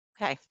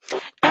Okay.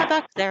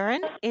 Babak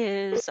Zarin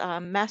is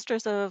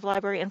Masters of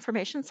Library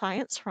Information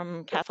Science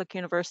from Catholic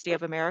University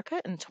of America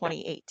in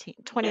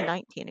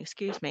 2019,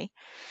 excuse me,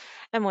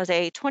 and was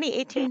a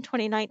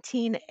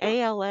 2018-2019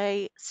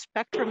 ALA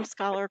Spectrum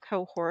Scholar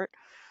Cohort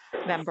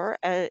member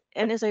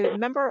and is a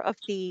member of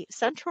the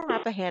Central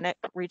Rappahannock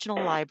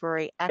Regional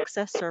Library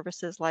Access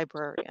Services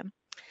Librarian.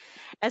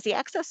 As the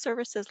Access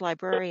Services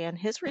Librarian,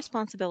 his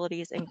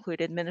responsibilities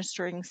include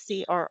administering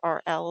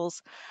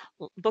CRRL's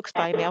Books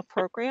by Mail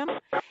program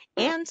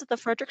and the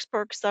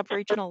Fredericksburg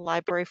Subregional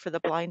Library for the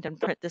Blind and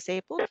Print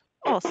Disabled,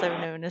 also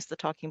known as the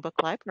Talking Book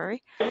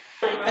Library,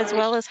 as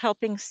well as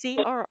helping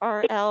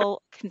CRRL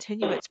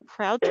continue its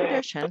proud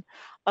tradition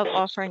of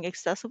offering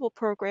accessible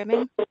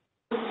programming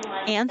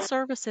and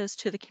services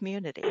to the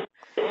community.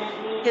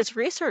 His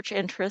research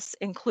interests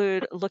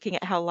include looking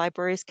at how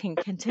libraries can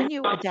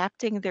continue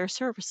adapting their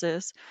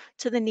services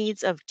to the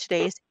needs of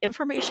today's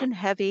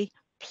information-heavy,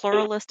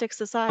 pluralistic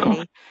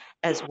society,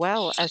 as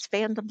well as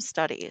fandom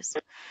studies.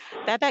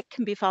 Babak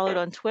can be followed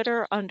on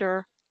Twitter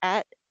under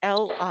at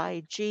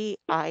LIGITNOWL.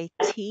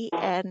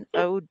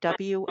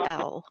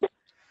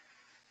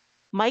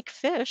 Mike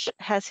Fish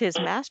has his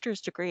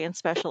master's degree in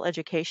special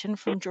education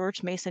from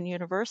George Mason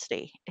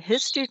University.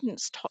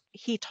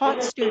 He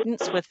taught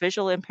students with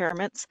visual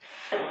impairments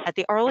at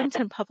the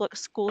Arlington Public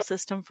School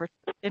System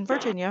in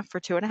Virginia for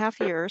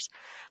 2.5 years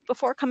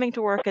before coming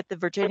to work at the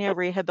Virginia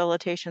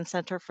Rehabilitation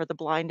Center for the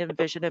Blind and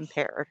Vision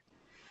Impaired.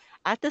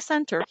 At the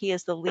center, he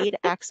is the lead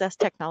access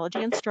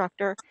technology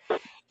instructor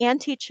and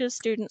teaches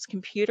students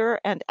computer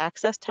and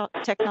access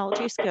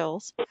technology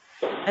skills,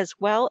 as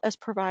well as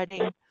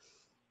providing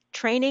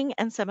training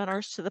and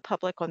seminars to the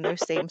public on those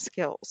same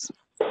skills.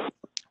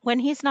 When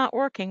he's not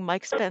working,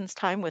 Mike spends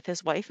time with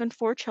his wife and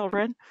 4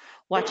 children,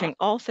 watching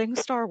all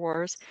things Star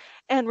Wars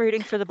and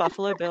rooting for the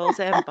Buffalo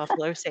Bills and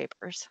Buffalo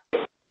Sabres.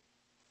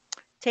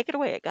 Take it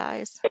away,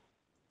 guys.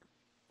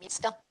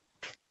 Still.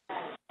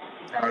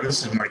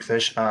 This is Mike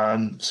Fish.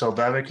 So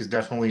Babak is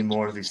definitely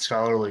more of the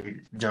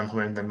scholarly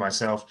gentleman than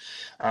myself.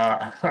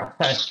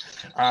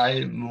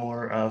 I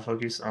more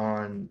focus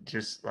on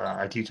just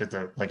I teach at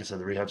the, like I said,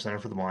 the Rehab Center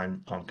for the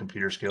Blind on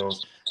computer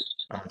skills,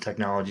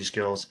 technology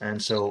skills,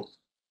 and so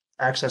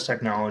access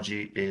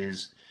technology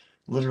is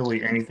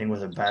literally anything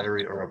with a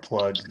battery or a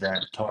plug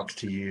that talks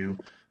to you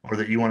or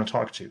that you want to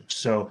talk to.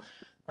 So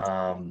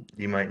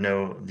you might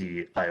know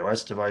the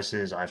iOS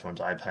devices, iPhones,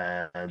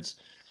 iPads.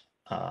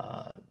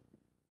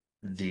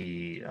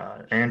 The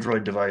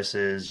Android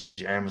devices,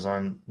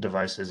 Amazon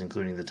devices,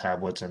 including the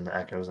tablets and the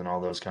Echoes and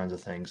all those kinds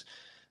of things,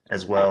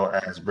 as well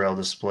as Braille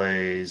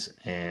displays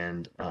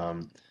and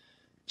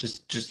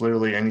just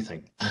literally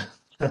anything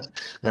that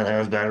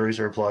has batteries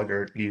or a plug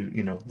or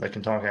you know that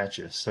can talk at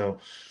you. So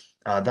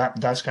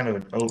that's kind of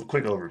a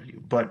quick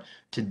overview. But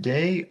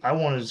today I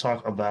wanted to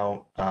talk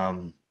about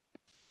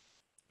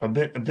a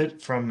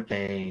bit from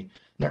a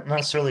not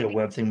necessarily a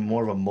web thing,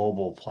 more of a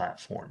mobile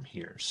platform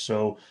here.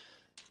 So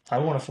I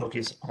want to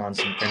focus on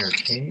some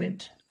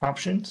entertainment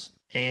options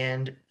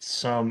and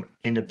some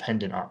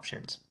independent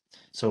options.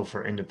 So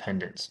for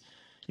independence,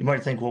 you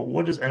might think, well,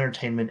 what is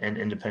entertainment and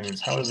independence?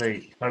 How do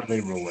they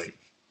relate?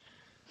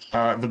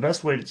 The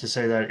best way to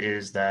say that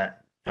is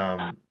that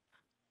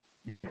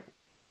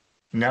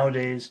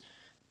nowadays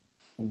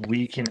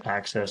we can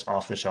access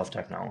off-the-shelf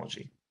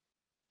technology,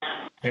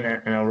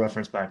 and I'll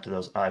reference back to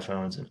those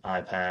iPhones and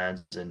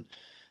iPads and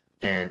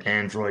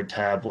Android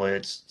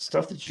tablets,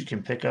 stuff that you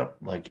can pick up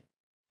like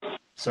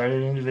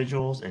sighted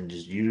individuals and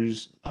just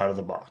use out of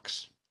the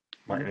box.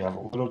 Might have a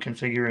little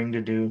configuring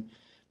to do,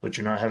 but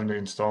you're not having to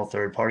install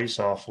third-party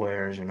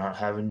softwares. You're not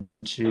having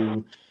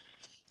to,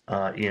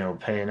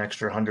 pay an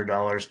extra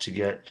 $100 to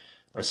get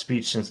a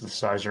speech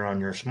synthesizer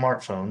on your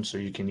smartphone so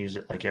you can use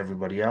it like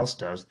everybody else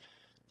does.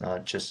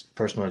 Just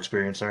personal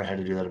experience there. I had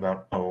to do that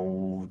about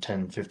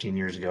 10, 15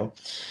 years ago.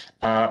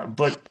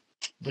 But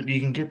you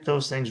can get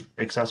those things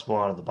accessible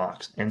out of the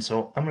box. And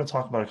so I'm going to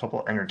talk about a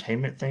couple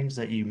entertainment things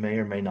that you may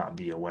or may not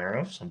be aware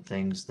of, some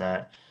things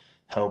that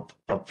help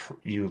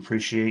you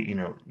appreciate,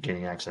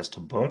 getting access to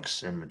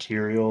books and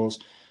materials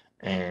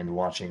and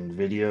watching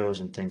videos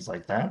and things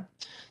like that.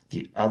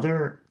 The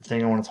other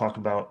thing I want to talk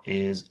about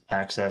is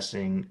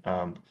accessing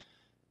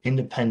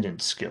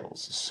independent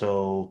skills.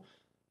 So,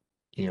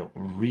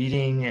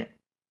 reading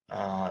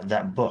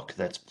that book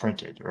that's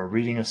printed, or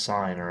reading a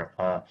sign or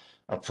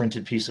a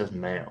printed piece of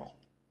mail,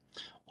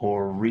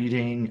 or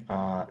reading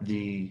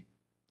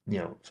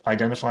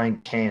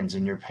identifying cans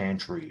in your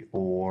pantry,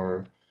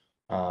 or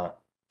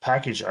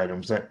package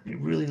items that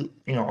really,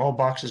 all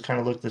boxes kind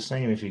of look the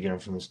same if you get them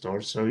from the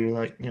store. So you're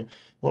like,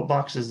 what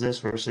box is this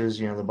versus,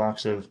 the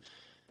box of,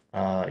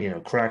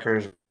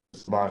 crackers,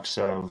 the box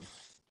of,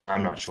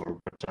 I'm not sure,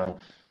 but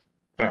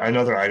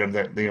another item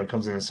that,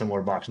 comes in a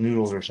similar box,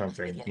 noodles or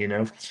something.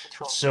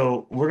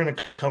 So we're going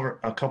to cover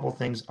a couple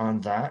things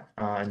on that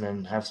and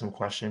then have some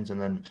questions and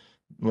then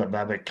let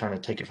Babak kind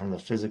of take it from the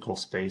physical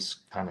space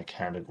kind of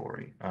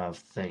category of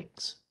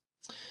things.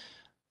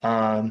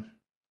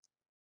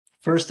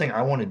 First thing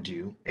I want to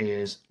do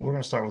is we're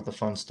going to start with the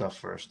fun stuff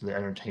first, the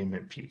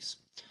entertainment piece.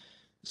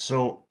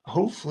 So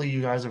hopefully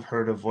you guys have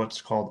heard of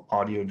what's called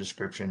audio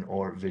description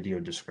or video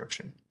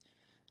description.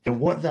 And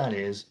what that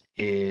is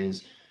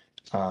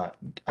uh,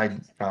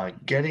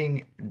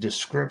 getting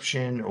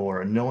description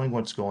or knowing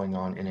what's going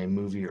on in a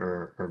movie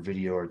or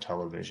video or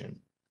television.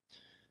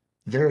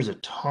 There's a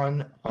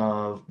ton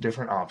of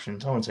different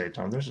options. I wouldn't say a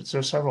ton. There's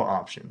several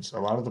options. A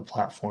lot of the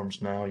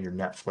platforms now, your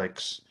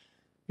Netflix,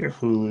 your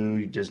Hulu,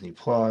 your Disney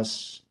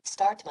Plus.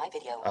 Start my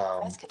video.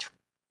 Press Um, Control.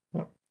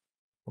 oh,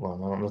 well,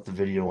 I don't know if the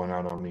video went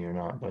out on me or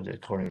not, but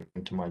according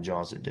to my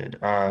JAWS, it did.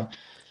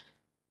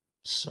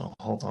 So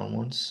hold on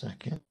one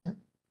second.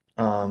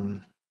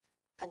 Um,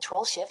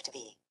 Control Shift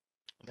V.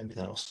 maybe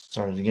that'll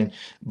start it again.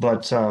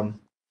 But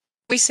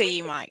We see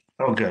you, Mike.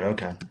 oh, good.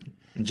 Okay.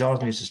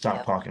 JAWS needs to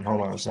stop talking.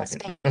 Hold on a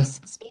second.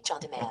 Speech on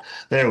demand.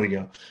 There we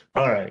go.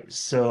 All right.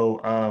 So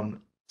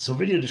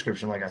video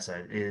description, like I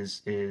said,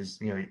 is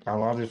a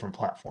lot of different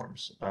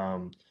platforms.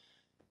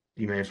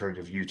 You may have heard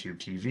of YouTube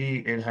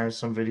TV. It has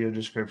some video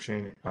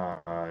description.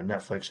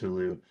 Netflix,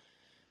 Hulu.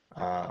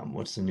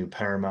 What's the new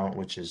Paramount,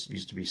 which is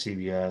used to be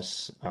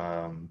CBS.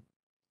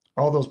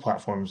 All those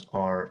platforms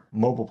are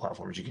mobile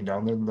platforms. You can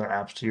download the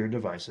apps to your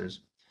devices,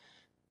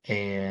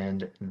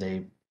 and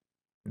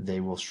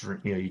they will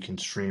stream, you can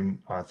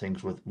stream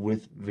things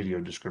with video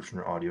description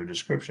or audio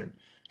description.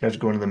 You have to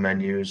go into the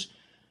menus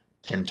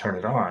and turn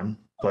it on,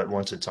 but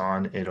once it's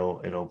on,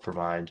 it'll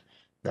provide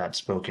that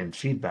spoken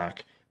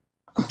feedback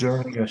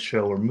during a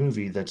show or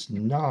movie that's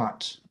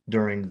not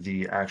during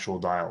the actual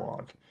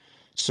dialogue.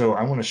 So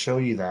I want to show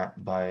you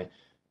that by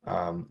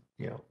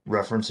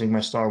referencing my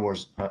Star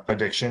Wars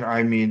addiction,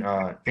 I mean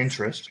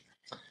interest,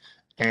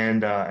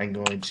 and I'm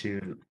going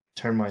to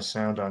turn my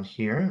sound on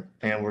here,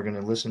 and we're going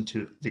to listen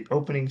to the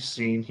opening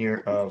scene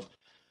here of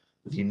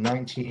the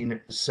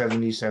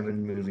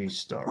 1977 movie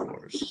Star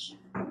Wars.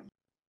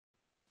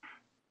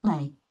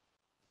 Play.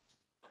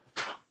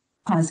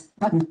 Pause.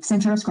 Button.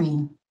 Center of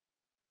screen.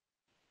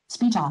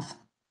 Speech off.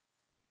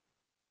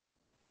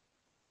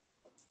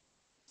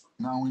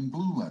 Now in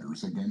blue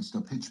letters against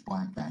a pitch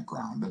black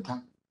background.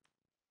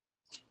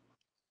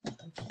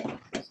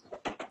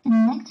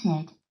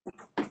 Connected.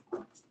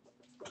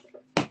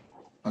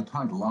 A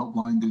title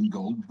outlined in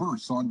gold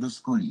bursts onto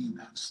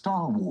screen.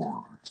 Star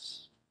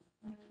Wars.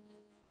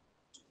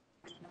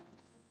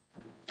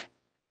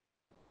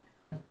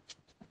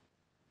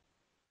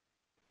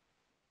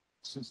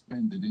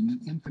 Suspended in an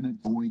infinite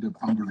void of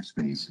outer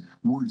space,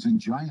 words in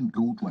giant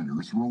gold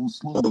letters roll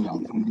slowly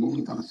out from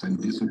beneath us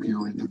and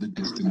disappear into the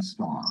distant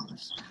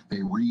stars.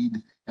 They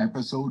read,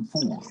 Episode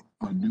 4,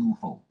 A New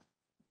Hope.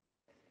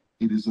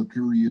 It is a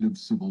period of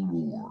civil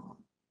war.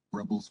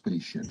 Rebel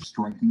spaceships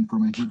striking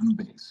from a hidden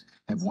base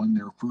have won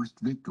their first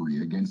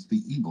victory against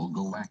the evil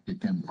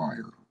Galactic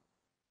Empire.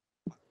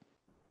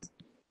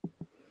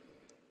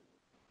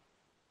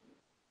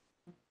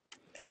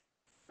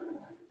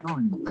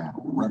 During the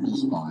battle, Rebel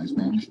spies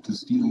managed to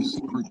steal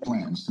secret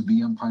plans to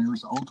the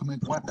Empire's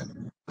ultimate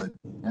weapon, the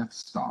Death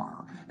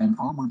Star, an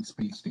armored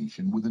space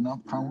station with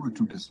enough power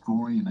to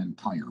destroy an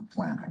entire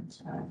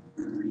planet.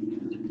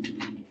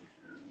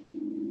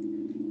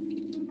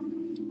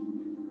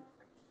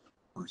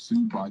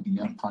 Pursued by the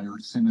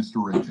Empire's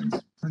sinister agents,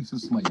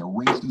 Princess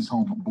Leia races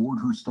home aboard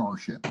her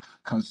starship,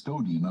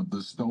 custodian of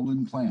the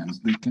stolen plans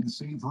that can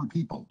save her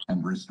people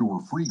and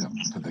restore freedom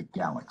to the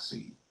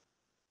galaxy.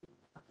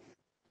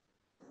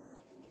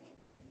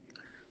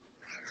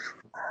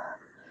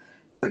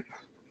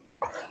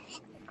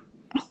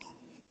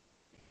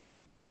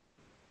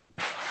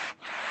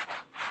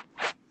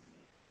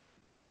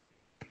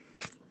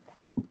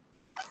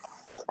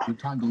 The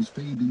titles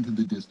fade into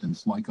the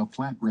distance like a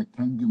flat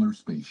rectangular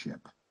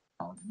spaceship.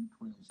 Our view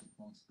trails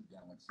across the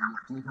galaxy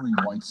of glittering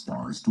white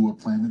stars to a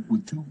planet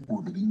with 2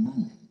 orbiting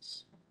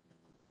moons.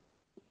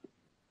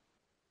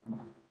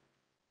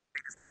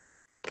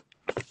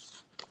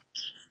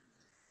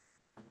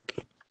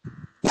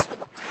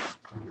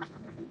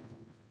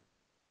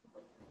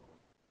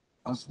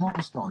 A small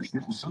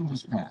starship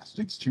zooms past,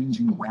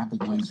 exchanging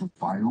rapid laser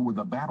fire with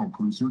a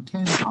battlecruiser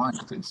 10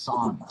 times its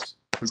size.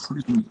 The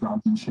cruiser's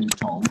dragon-shaped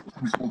hull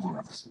comes over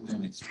us,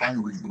 then its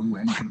fiery blue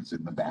engines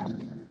in the back.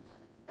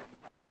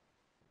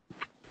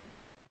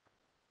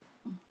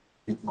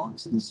 It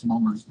locks the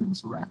smaller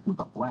spacecraft with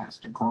a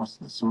blast across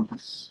the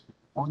surface.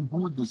 On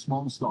board the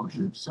small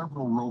starship,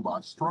 several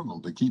robots struggle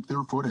to keep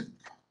their footing.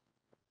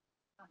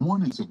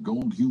 One is a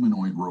gold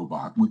humanoid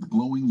robot with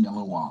glowing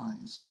yellow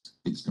eyes.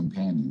 Its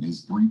companion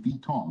is 3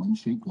 feet tall and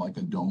shaped like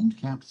a domed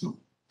capsule.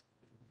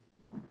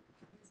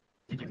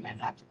 Did you hear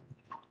that?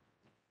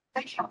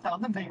 They shut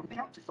down the main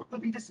reactors will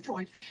be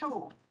destroyed for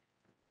sure.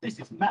 This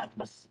is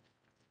madness.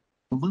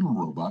 The little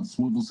robot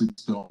swivels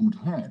its domed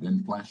head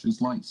and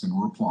flashes lights in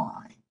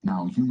reply.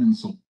 Now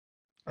humans...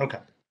 Okay.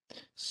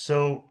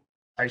 So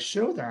I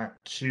show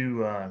that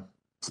to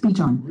Speech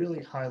on.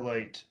 really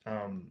highlight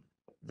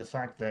the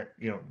fact that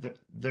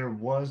there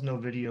was no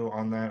video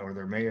on that, or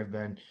there may have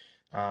been,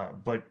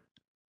 but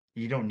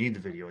you don't need the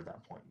video at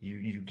that point.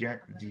 You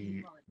get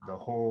the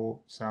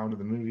whole sound of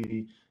the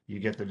movie. You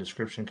get the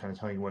description kind of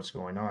telling you what's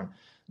going on.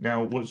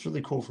 Now, what's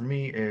really cool for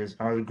me is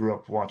I grew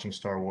up watching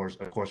Star Wars,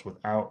 of course,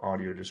 without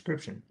audio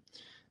description.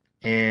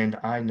 And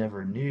I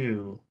never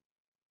knew,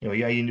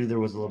 yeah, you knew there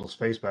was a little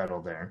space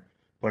battle there,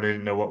 but I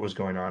didn't know what was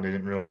going on. I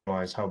didn't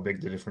realize how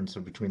big the difference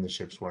between the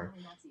ships were.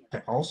 I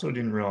also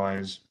didn't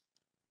realize,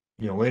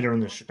 later in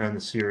the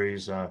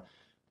series,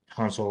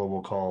 Han Solo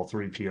will call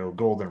 3PO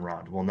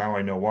Goldenrod. Well, now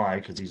I know why,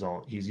 because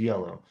he's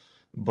yellow.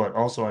 But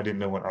also I didn't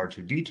know what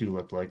R2D2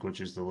 looked like,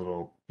 which is the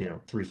little,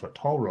 3 foot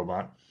tall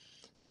robot.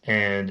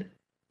 And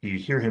you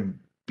hear him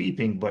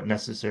beeping, but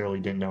necessarily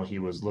didn't know he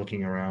was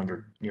looking around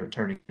or,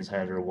 turning his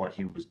head or what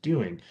he was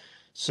doing.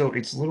 So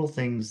it's little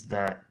things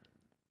that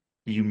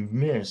you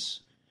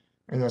miss,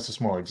 and that's a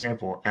small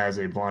example, as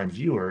a blind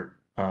viewer,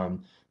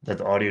 that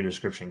the audio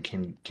description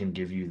can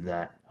give you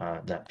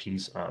that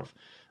piece of.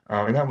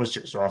 And that was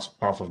just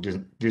off of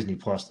Disney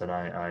Plus that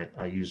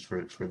I used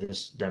for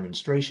this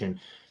demonstration.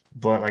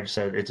 But like I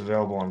said, it's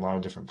available on a lot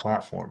of different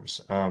platforms.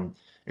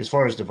 As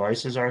far as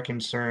devices are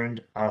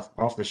concerned,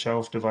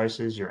 off-the-shelf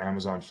devices, your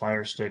Amazon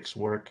Fire Sticks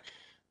work.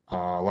 A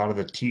lot of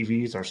the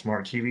TVs are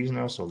smart TVs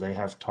now, so they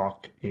have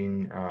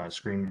talking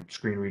screen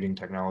reading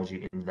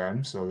technology in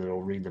them, so that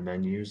it'll read the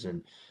menus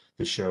and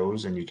the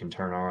shows, and you can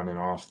turn on and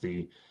off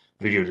the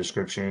video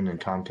description. And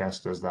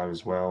Comcast does that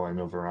as well. I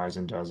know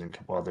Verizon does, and a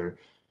couple other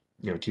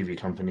TV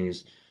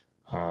companies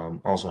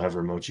also have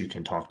remotes you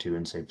can talk to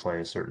and say play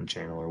a certain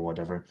channel or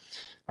whatever.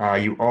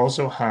 You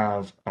also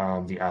have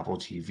the Apple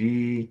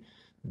TV,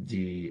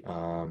 the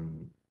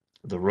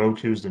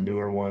Roku's, the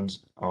newer ones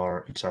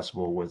are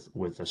accessible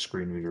with a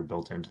screen reader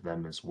built into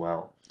them as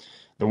well.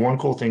 The one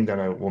cool thing that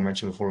I will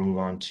mention before we move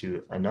on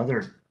to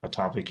another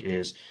topic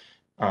is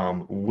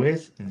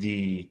with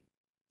the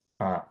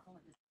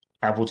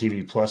Apple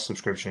TV Plus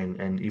subscription,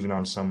 and even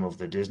on some of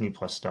the Disney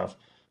Plus stuff,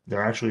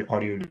 they're actually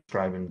audio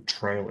describing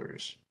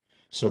trailers.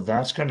 So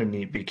that's kind of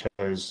neat,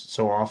 because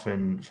so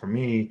often for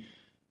me,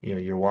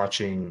 you're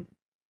watching,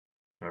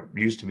 or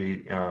used to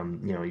be,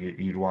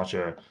 you'd watch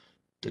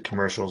the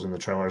commercials and the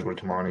trailers would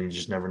come on and you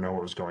just never know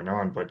what was going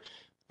on. But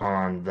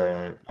on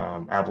the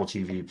Apple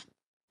TV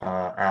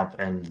app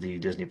and the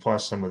Disney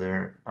Plus, some of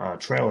their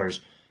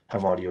trailers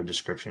have audio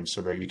descriptions,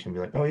 so that you can be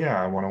like, oh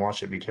yeah, I want to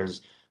watch it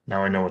because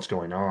now I know what's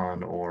going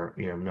on, or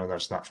no,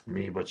 that's not for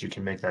me. But you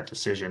can make that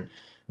decision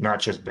not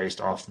just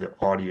based off the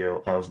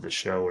audio of the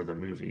show or the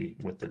movie.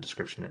 With the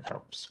description, it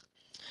helps.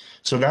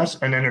 So that's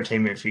an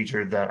entertainment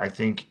feature that I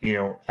think,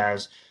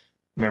 as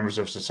members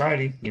of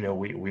society,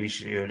 we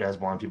should, as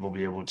blind people,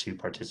 be able to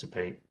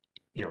participate,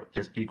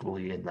 as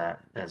equally in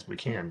that as we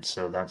can.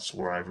 So that's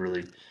where I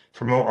really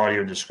promote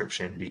audio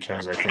description,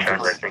 because I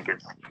think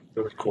it's a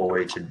really cool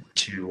way to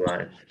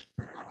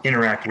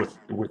interact with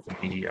the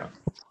media.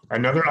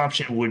 Another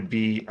option would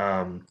be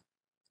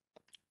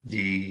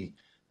the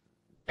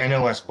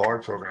NLS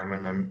Bard program,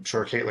 and I'm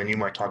sure Caitlin, you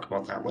might talk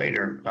about that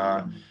later.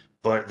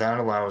 But that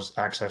allows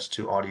access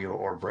to audio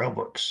or braille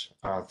books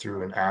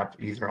through an app,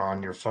 either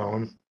on your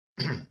phone,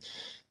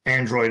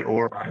 Android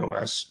or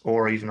iOS,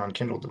 or even on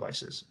Kindle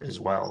devices as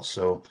well.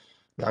 So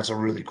that's a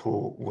really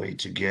cool way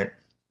to get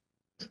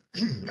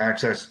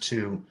access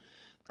to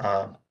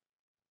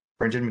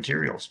printed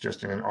materials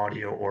just in an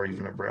audio or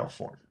even a braille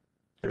form.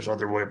 There's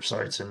other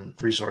websites and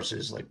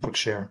resources like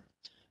Bookshare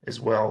as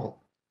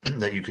well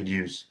that you could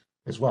use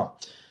as well.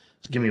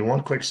 So give me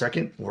one quick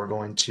second. We're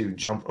going to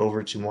jump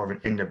over to more of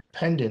an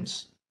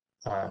independence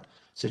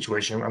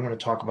situation. I'm going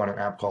to talk about an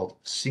app called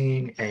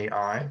Seeing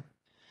AI.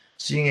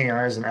 Seeing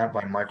AI is an app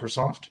by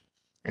Microsoft,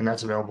 and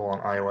that's available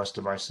on iOS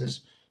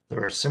devices.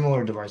 There are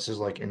similar devices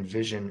like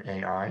Envision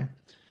AI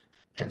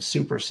and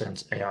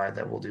SuperSense AI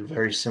that will do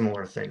very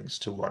similar things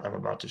to what I'm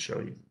about to show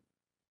you.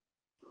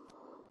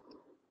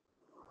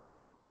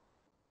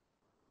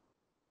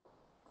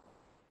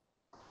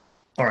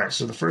 All right,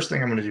 so the first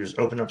thing I'm going to do is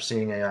open up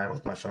Seeing AI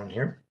with my phone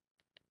here.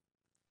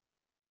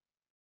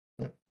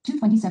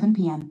 2:27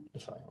 p.m.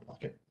 If I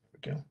unlock it,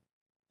 there we go.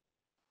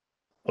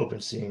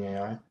 Open Seeing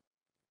AI.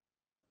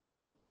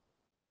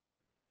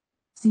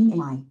 Seeing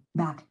AI.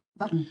 Back.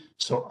 Button.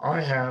 So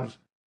I have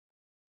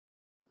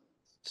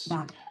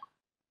Back.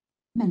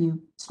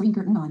 Menu. Screen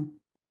curtain on.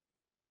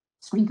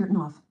 Screen curtain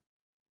off.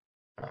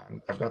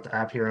 I've got the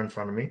app here in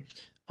front of me.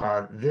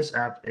 This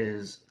app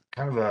is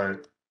kind of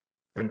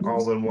an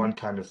all-in-one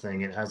kind of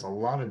thing. It has a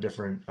lot of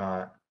different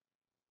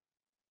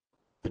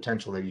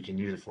potential that you can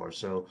use it for.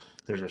 So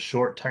there's a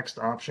short text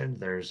option.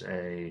 There's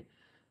a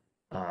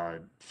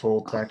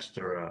full text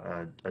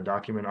or a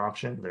document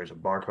option. There's a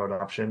barcode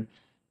option.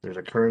 There's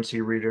a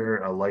currency reader,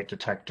 a light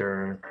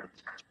detector,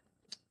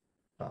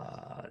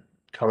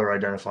 color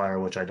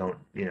identifier, which I don't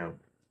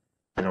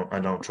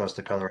trust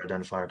the color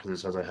identifier because it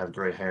says I have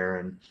gray hair.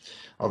 And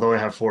although I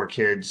have 4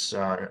 kids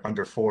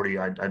under 40,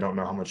 I don't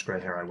know how much gray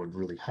hair I would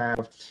really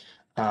have.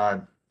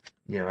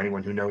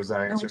 Anyone who knows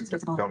that answer,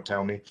 don't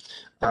tell me.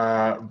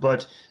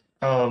 But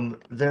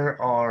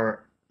there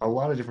are a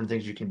lot of different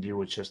things you can do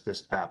with just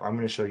this app. I'm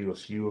going to show you a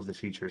few of the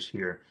features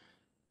here.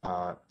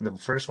 The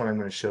first one I'm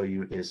going to show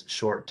you is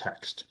short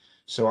text.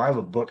 So I have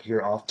a book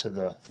here off to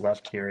the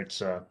left here.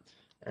 It's an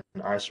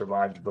I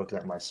Survived book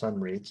that my son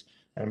reads.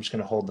 And I'm just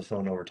going to hold the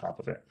phone over top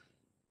of it.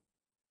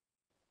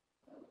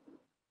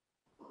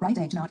 Right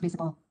edge not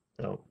visible.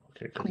 Oh,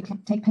 okay, good.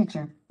 Quick take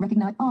picture.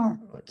 Recognize R.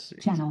 Let's see.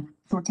 Channel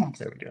for text.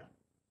 There we go.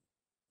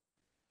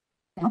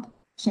 Help.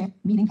 Share.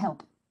 Meeting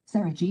help.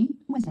 Sarah G.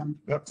 Wisdom.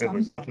 Oh, it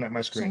was looking at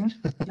my screen.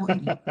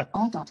 Share.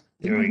 All dot.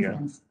 Here we go.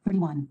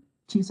 31.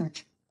 Q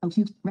search.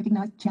 OQ.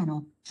 Recognize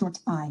channel. Short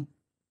I.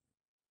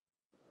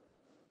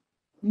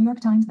 New York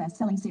Times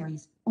best-selling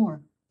series or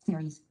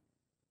series.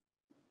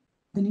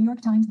 The New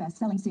York Times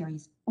best-selling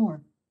series or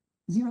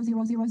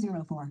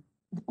 00004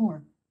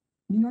 or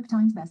New York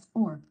Times best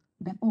or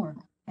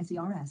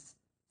SERS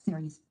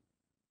series.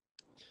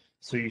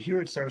 So you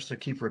hear it starts to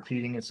keep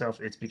repeating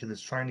itself. It's because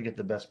it's trying to get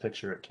the best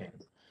picture it can.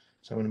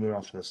 So I'm going to move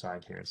off to the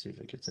side here and see if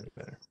it gets any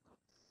better.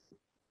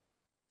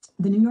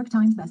 The New York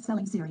Times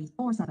best-selling series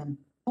or 7.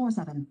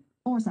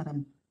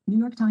 New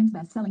York Times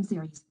best-selling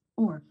series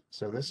or.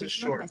 So this is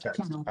short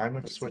text. Channel. I'm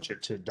going to switch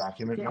it to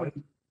document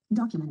mode.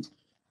 Document.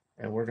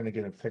 And we're going to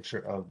get a picture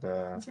of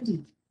the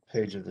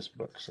page of this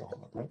book. So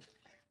hold on.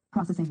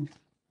 Processing.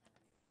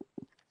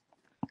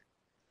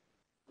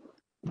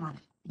 Back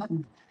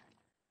button.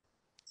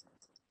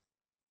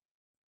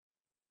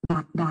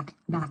 Back I'm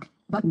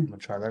button. going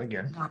to try that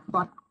again. Back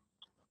button.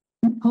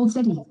 Hold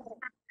steady.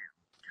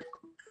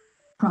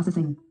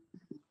 Processing.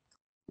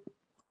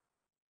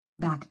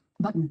 Back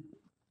button.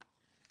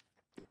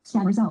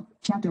 Scan result.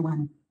 Chapter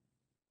 1.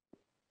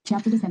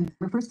 Chapter December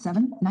 1st,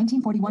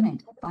 1941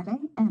 8, 5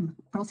 a.m.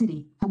 Pearl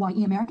City,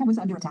 Hawaii. America was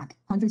under attack.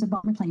 Hundreds of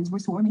bomber planes were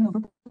swarming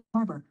over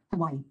Harbor,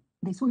 Hawaii.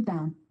 They swooped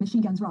down,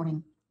 machine guns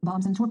roaring,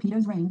 bombs and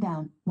torpedoes raining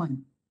down.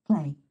 1.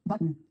 Play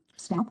button.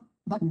 Stop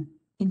button.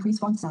 Increase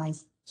font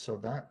size. So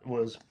that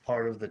was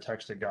part of the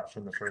text it got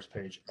from the first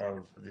page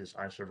of this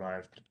I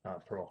Survived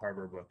Pearl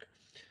Harbor book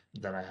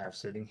that I have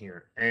sitting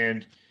here.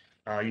 And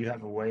you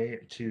have a way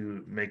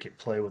to make it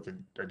play with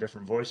a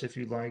different voice if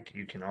you'd like.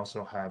 You can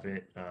also have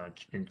it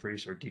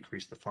increase or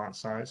decrease the font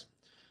size.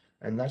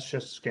 And that's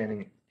just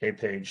scanning a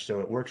page. So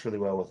it works really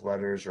well with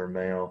letters or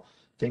mail,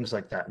 things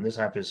like that. And this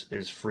app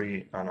is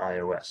free on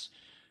iOS.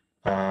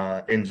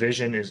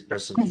 Envision is a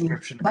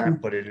subscription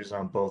app, but it is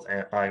on both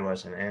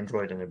iOS and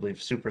Android. And I believe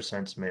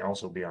SuperSense may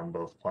also be on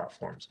both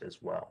platforms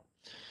as well.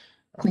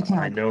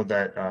 I know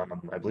that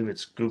I believe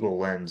it's Google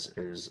Lens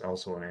is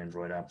also an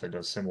Android app that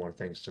does similar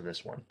things to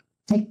this one.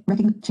 Take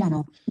recognize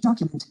channel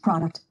document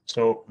product.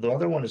 So the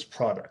other one is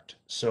product.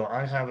 So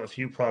I have a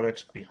few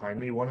products behind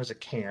me. One is a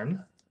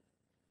can,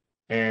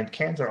 and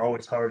cans are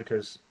always hard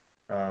because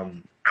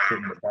getting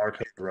the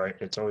barcode right,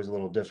 it's always a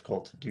little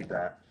difficult to do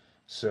that.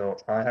 So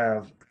I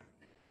have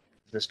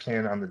this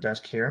can on the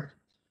desk here,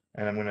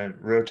 and I'm going to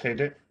rotate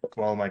it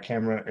while my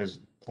camera is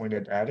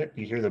pointed at it.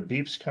 You hear the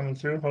beeps coming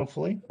through,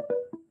 hopefully.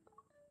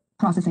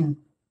 Processing.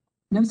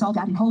 No salt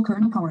added whole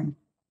kernel corn.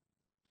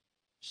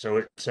 So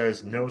it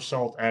says no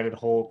salt added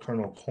whole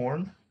kernel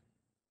corn.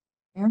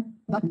 Share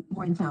button.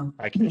 More info.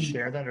 I can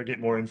share that or get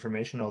more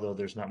information, although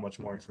there's not much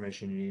more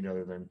information you need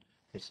other than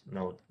it's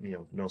no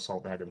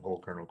salt added whole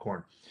kernel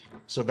corn.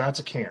 So that's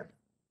a can.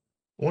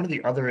 One of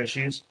the other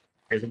issues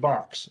is a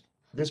box.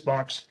 This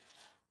box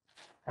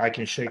I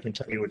can shake and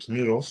tell you it's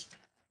noodles,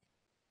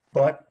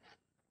 but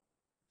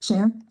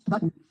share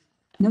button.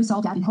 No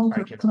salt added whole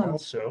I can close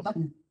also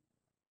button.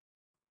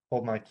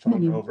 hold my phone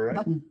Menu over it.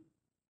 button.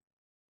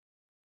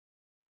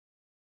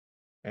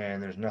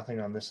 And there's nothing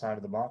on this side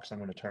of the box. I'm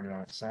going to turn it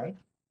on its side.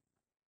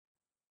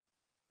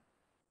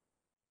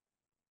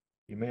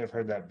 You may have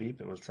heard that beep.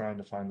 It was trying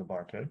to find the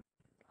barcode.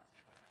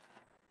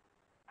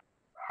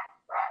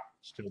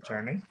 Still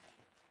turning.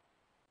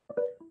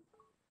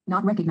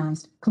 Not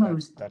recognized.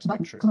 Close. That's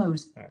button. not true.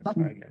 Close. All right,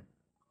 button. try again.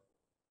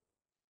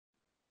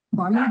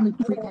 Barilla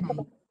gluten-free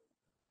penne.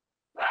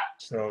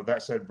 So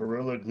that said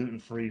Barilla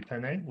gluten-free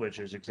penne, which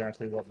is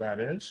exactly what that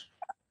is.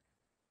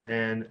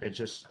 And it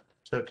just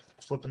took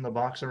flipping the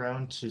box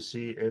around to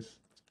see if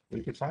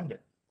we could find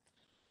it.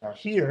 Now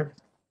here,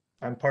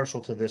 I'm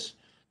partial to this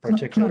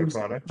particular Close.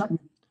 product, Button.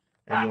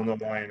 and you'll know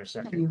why in a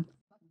second. Menu.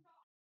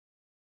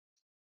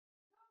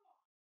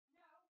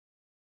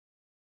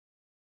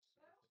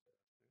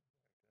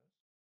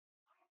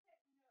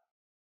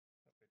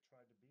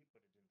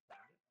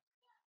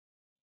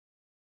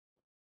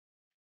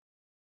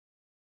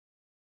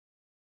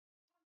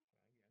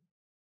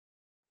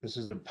 This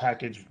is a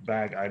packaged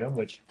bag item,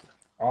 which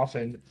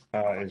often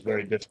is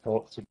very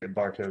difficult to get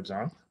barcodes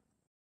on.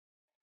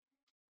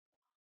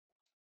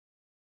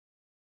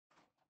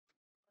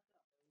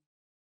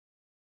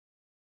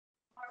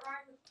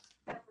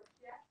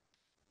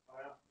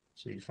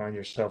 So you find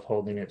yourself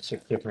holding it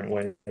 6 different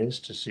ways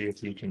to see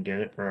if you can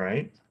get it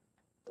right.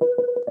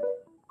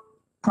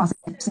 Process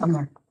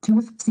cellular. 2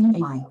 of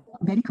CAI.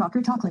 Betty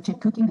Crocker chocolate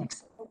chip cookie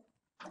mix.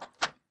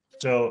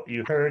 So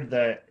you heard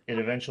that it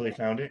eventually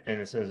found it, and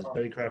it says it's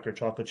Betty Crocker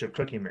chocolate chip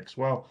cookie mix.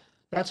 Well,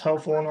 that's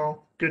helpful and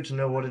all. Good to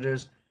know what it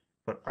is,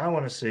 but I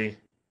want to see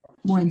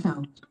More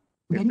info.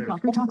 Betty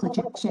Crocker chocolate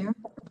chip share.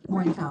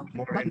 More info.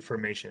 more Button.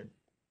 information.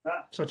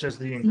 such as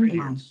the AI.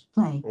 ingredients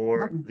Play.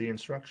 or Button. the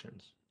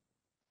instructions.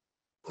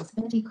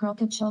 Betty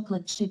Crocker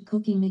chocolate chip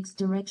cookie mix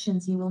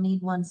directions. You will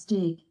need 1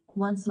 stick,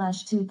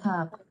 1/2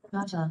 cup,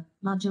 butter,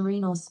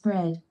 margarine or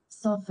spread,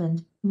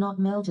 softened, not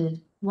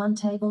melted, 1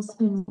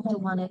 tablespoon water.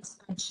 1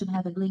 extract should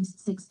have at least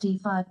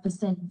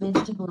 65%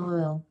 vegetable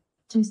oil.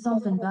 To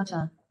soften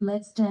butter,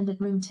 let stand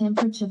at room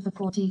temperature for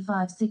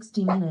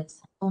 45-60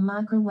 minutes, or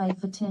microwave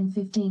for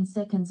 10-15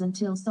 seconds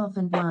until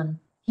softened. 1.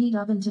 Heat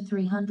oven to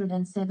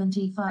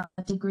 375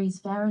 degrees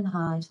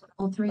Fahrenheit,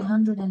 or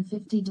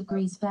 350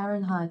 degrees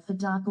Fahrenheit for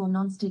dark or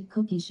non-stick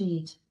cookie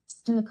sheet.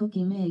 Stir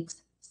cookie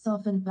mix,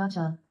 softened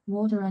butter,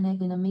 water and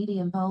egg in a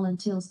medium bowl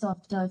until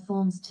soft dough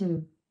forms.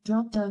 2.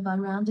 Drop dough by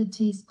rounded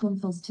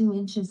teaspoonfuls 2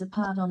 inches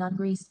apart on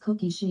ungreased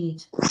cookie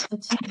sheet. For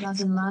 2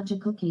 dozen larger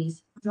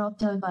cookies, drop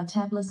dough by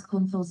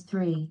tablespoonfuls.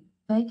 3.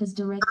 Bake as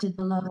directed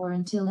below or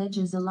until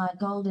edges are light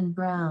golden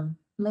brown.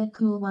 Let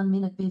cool 1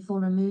 minute before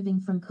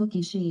removing from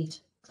cookie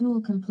sheet.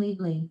 Cool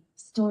completely.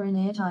 Store in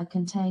airtight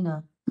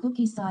container.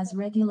 Cookie size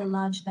regular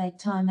large. Bake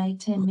time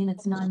 8-10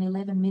 minutes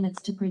 9-11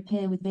 minutes to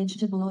prepare with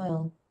vegetable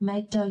oil.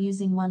 Make dough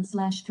using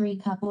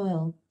 1/3 cup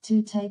oil,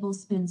 2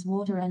 tablespoons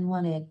water and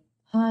 1 egg.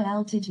 High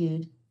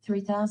altitude,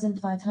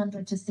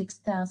 3,500 to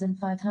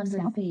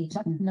 6,500 feet.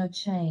 No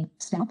chain.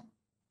 Stop.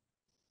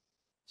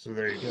 So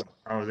there you go.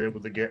 I was able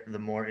to get the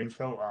more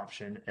info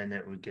option, and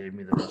it gave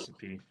me the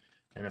recipe.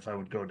 And if I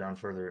would go down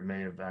further, it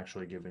may have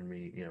actually given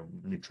me,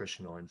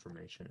 nutritional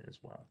information as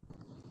well.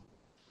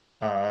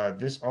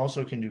 This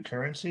also can do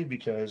currency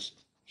because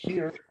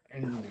here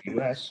in the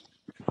US,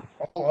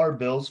 all our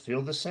bills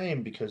feel the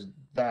same because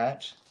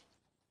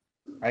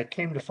I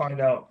came to find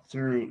out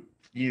through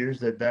years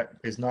that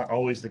is not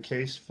always the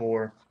case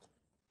for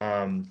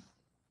other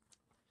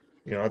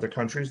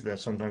countries, that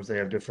sometimes they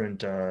have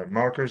different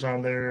markers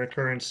on their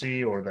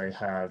currency or they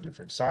have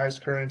different size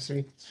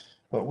currency,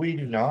 but we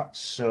do not.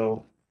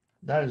 So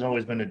that has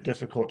always been a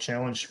difficult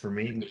challenge for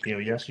me.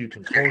 Yes, you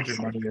can fold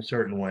your money a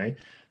certain way,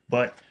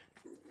 but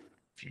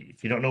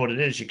if you don't know what it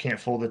is, you can't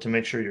fold it to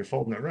make sure you're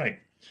folding it right.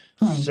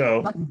 Play.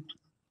 So Button.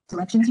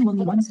 Directions. You will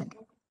need 1 stick.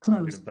 I'm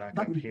going Close. to back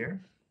Button. up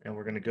here, and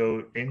we're going to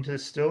go into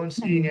still in Menu.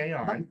 seeing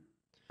AI. Button.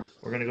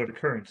 We're going to go to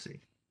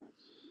currency.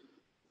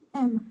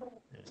 M.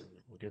 And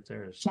we'll get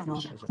there as Channel.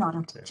 as I-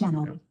 Product. there we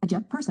Channel. go.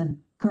 Adjust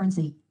person.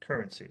 Currency.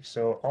 Currency.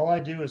 So all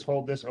I do is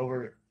hold this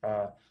over,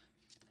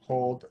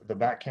 hold the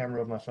back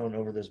camera of my phone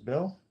over this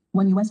bill,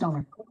 $1 US.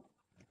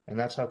 and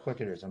that's how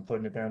quick it is. I'm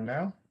putting it down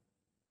now,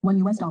 $1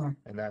 US.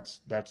 and that's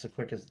the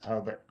quickest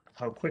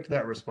how quick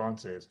that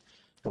response is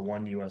to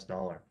 $1 US.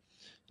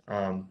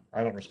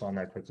 I don't respond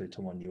that quickly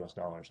to $1 US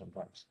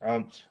sometimes.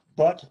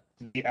 But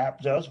the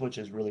app does, which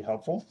is really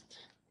helpful.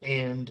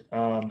 And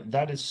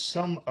that is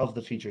some of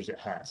the features it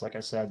has. Like I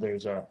said,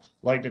 there's a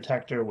light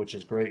detector, which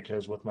is great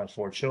because with my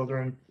 4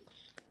 children,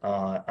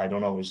 I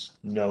don't always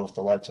know if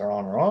the lights are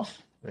on or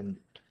off. And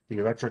the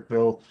electric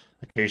bill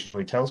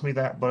occasionally tells me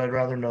that, but I'd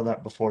rather know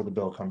that before the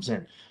bill comes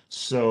in.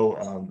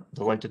 So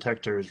the light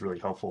detector is really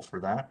helpful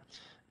for that.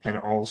 And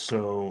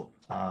also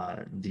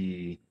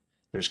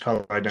there's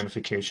color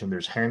identification,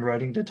 there's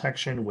handwriting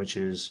detection, which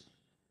is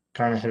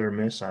kind of hit or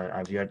miss.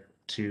 I've yet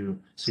to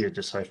see it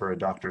decipher a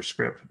doctor's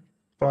script,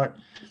 but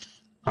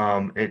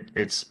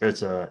it's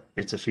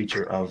a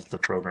feature of the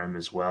program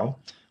as well.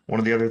 One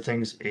of the other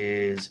things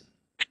is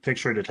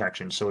picture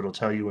detection. So it'll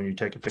tell you when you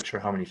take a picture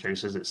how many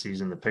faces it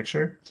sees in the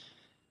picture,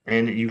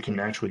 and you can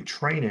actually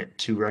train it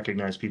to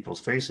recognize people's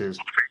faces,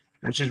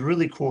 which is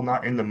really cool.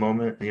 Not in the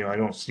moment, I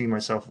don't see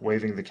myself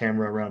waving the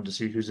camera around to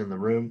see who's in the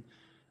room.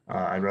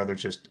 I'd rather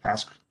just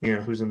ask,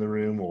 who's in the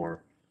room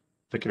or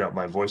pick it up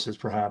by voices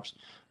perhaps.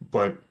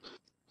 But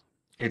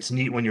it's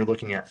neat when you're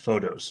looking at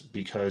photos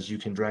because you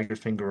can drag your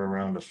finger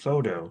around a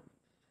photo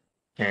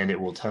and it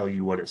will tell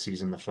you what it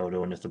sees in the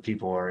photo. And if the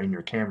people are in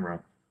your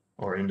camera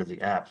or into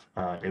the app,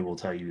 it will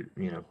tell you,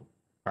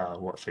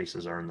 what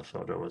faces are in the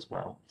photo as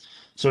well.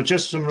 So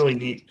just some really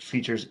neat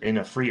features in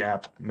a free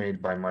app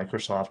made by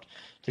Microsoft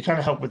to kind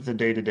of help with the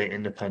day-to-day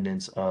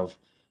independence of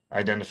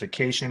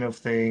identification of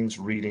things,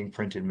 reading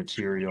printed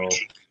material,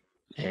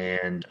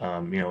 and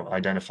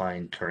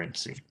identifying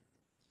currency.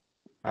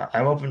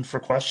 I'm open for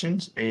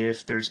questions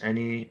if there's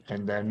any,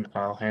 and then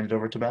I'll hand it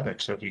over to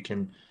Babak so he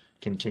can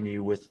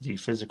continue with the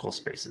physical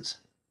spaces.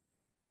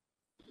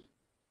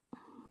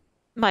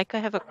 Mike,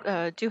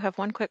 I do have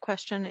one quick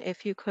question.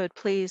 If you could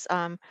please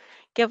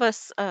give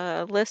us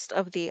a list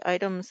of the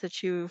items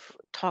that you've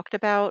talked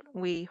about.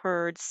 We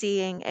heard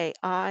Seeing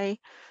AI,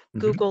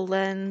 Google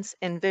Lens,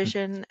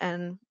 Envision,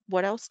 and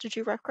what else did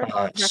you recommend?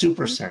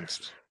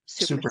 SuperSense. SuperSense.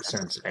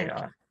 SuperSense Thank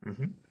AI.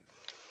 you.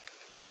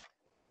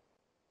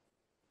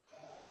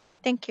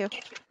 Thank you.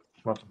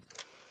 Welcome.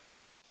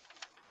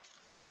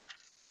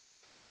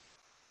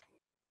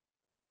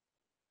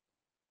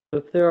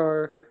 If there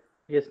are,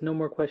 I guess, no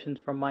more questions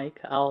from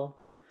Mike, I'll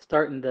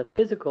start in the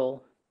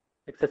physical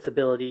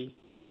accessibility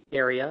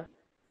area.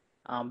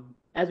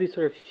 As we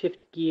sort of shift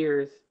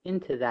gears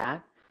into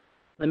that,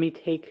 let me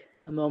take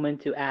a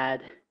moment to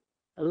add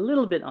a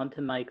little bit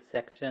onto Mike's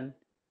section.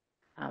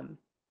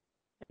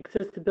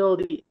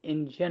 accessibility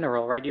in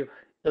general, right?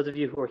 Those of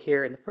you who were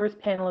here in the first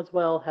panel as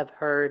well have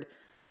heard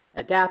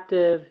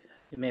adaptive,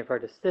 you may have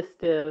heard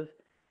assistive.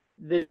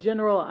 The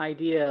general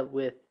idea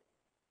with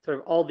sort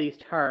of all these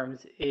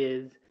terms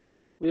is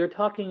we are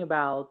talking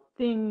about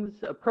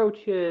things,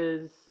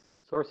 approaches,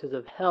 sources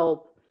of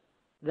help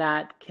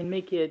that can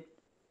make it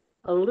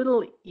a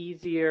little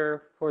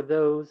easier for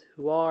those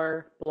who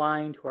are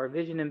blind, who are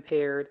vision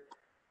impaired,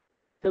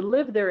 to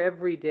live their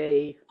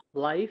everyday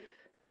life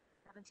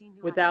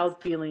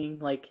without feeling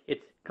like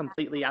it's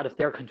completely out of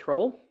their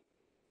control.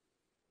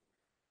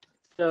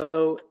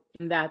 So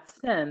in that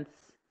sense,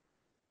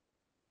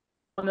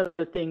 one of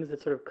the things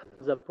that sort of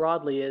comes up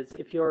broadly is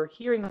if you're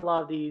hearing a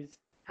lot of these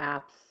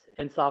apps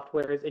and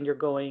softwares and you're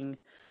going,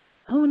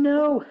 oh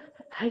no,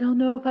 I don't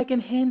know if I can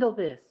handle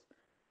this.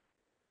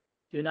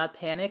 Do not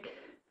panic.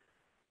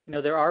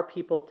 There are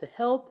people to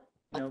help.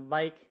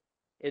 Mike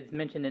is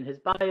mentioned in his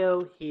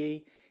bio.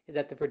 He is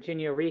at the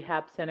Virginia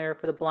Rehab Center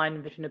for the Blind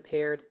and Vision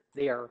Impaired.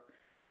 They are,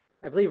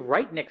 I believe,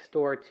 right next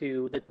door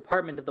to the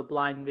Department of the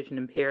Blind and Vision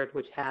Impaired,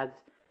 which has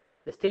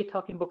the State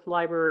Talking Books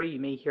Library. You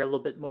may hear a little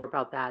bit more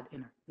about that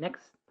in our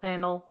next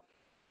panel.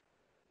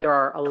 There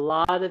are a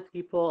lot of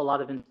people, a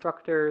lot of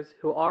instructors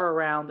who are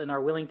around and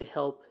are willing to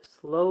help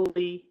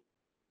slowly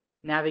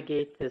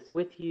navigate this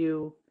with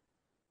you.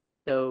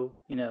 So,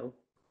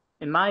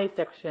 in my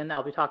section,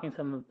 I'll be talking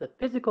some of the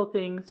physical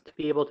things to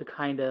be able to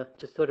kind of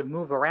just sort of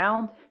move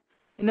around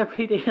in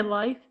everyday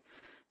life.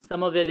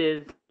 Some of it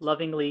is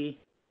lovingly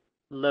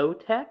low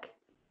tech,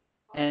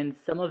 and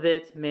some of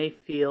it may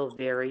feel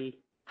very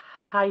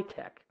high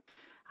tech.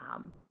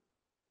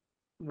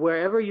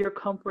 Wherever your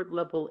comfort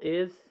level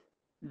is,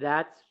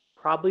 that's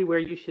probably where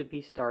you should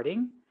be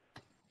starting.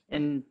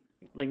 And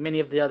like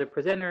many of the other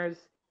presenters,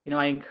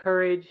 I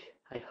encourage,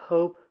 I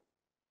hope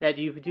that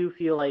you do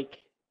feel like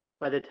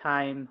by the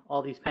time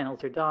all these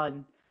panels are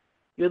done,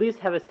 you at least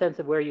have a sense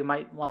of where you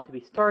might want to be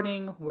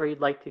starting, where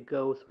you'd like to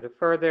go sort of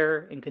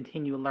further and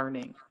continue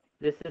learning.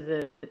 This is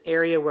an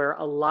area where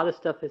a lot of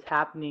stuff is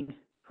happening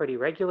pretty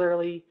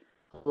regularly.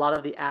 A lot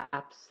of the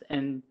apps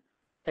and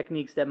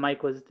techniques that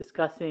Mike was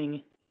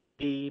discussing,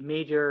 the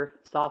major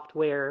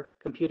software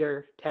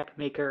computer tech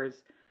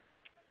makers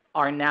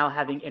are now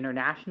having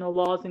international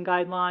laws and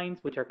guidelines,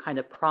 which are kind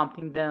of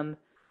prompting them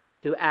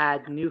to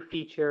add new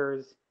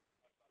features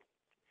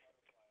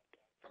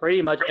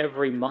pretty much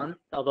every month,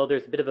 although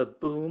there's a bit of a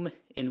boom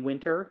in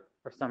winter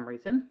for some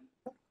reason.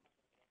 So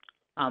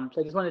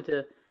I just wanted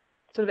to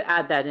sort of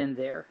add that in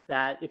there,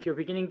 that if you're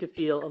beginning to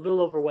feel a little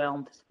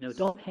overwhelmed,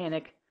 don't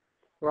panic.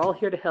 We're all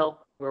here to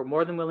help. We're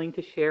more than willing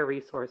to share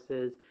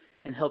resources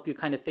and help you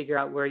kind of figure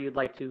out where you'd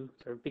like to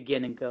sort of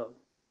begin and go.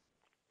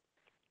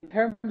 In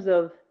terms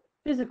of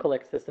physical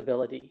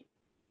accessibility,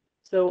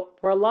 so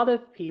for a lot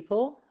of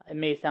people, it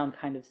may sound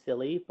kind of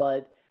silly,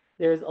 but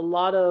there's a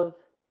lot of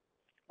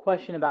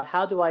question about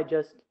how do I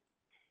just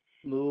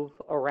move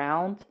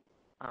around.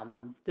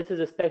 This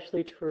is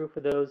especially true for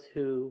those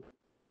who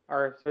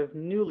are sort of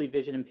newly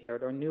vision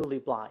impaired or newly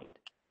blind,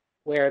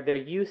 where they're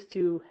used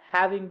to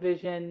having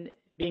vision,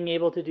 being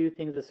able to do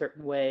things a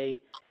certain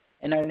way,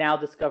 and are now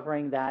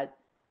discovering that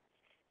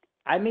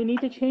I may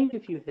need to change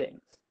a few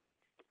things.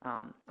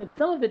 And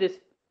some of it is,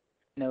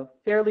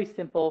 fairly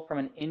simple from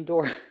an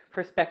indoor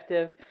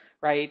perspective,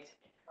 right?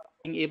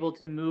 Being able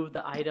to move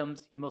the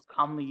items you most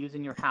commonly use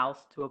in your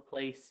house to a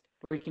place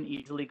where you can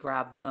easily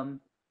grab them,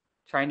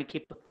 trying to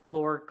keep the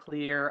floor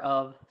clear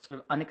of sort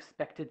of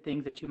unexpected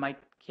things that you might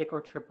kick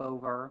or trip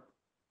over.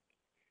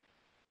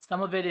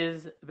 Some of it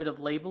is a bit of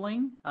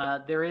labeling.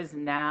 There is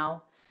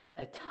now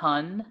a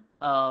ton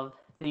of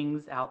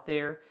things out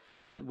there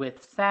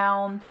with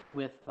sound,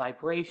 with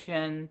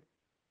vibration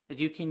that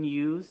you can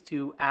use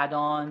to add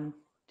on,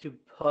 to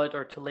put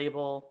or to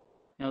label.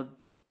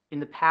 In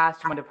the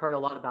past, you might have heard a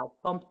lot about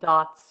bump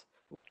dots,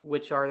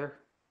 which are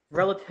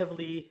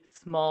relatively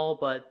small,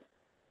 but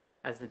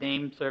as the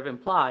name sort of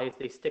implies,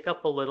 they stick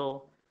up a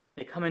little.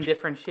 They come in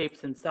different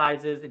shapes and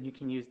sizes, and you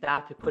can use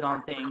that to put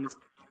on things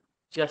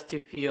just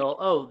to feel,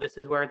 oh, this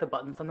is where the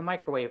buttons on the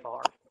microwave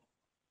are.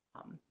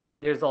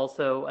 There's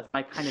also, as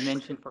Mike kind of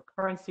mentioned, for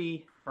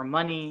currency, for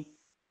money,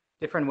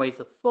 different ways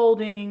of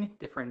folding,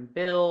 different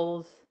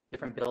bills,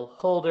 different bill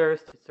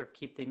holders to sort of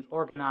keep things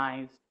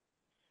organized.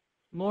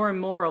 More and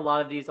more, a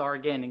lot of these are,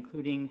 again,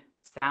 including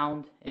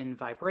sound and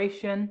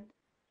vibration.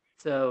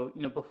 So,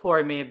 before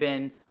it may have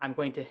been, I'm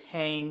going to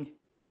hang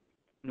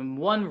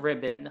one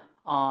ribbon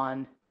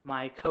on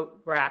my coat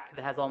rack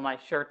that has all my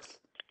shirts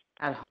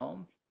at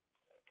home.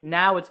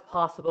 Now it's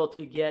possible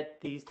to get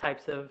these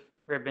types of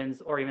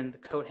ribbons or even the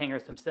coat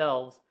hangers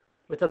themselves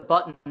with a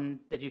button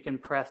that you can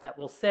press that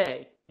will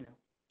say,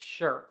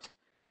 shirt,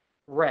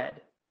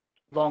 red,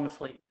 long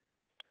sleeve,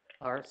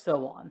 or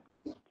so on.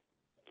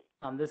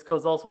 This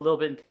goes also a little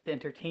bit into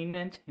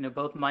entertainment.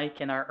 Both Mike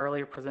and our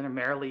earlier presenter,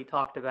 Marilee,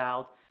 talked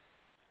about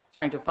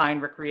trying to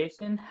find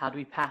recreation. How do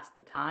we pass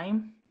the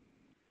time?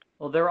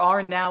 Well, there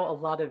are now a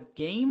lot of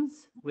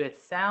games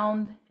with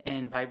sound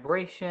and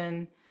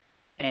vibration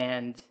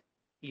and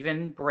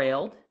even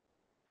brailled.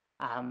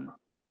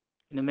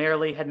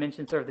 Marilee had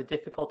mentioned sort of the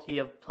difficulty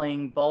of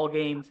playing ball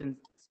games in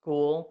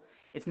school.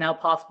 It's now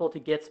possible to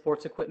get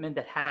sports equipment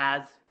that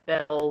has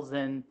bells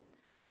and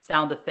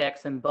sound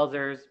effects and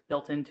buzzers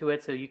built into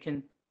it, so you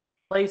can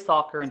play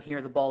soccer and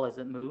hear the ball as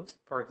it moves,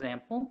 for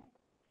example.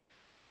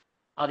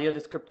 Audio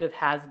descriptive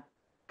has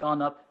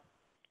gone up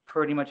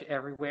pretty much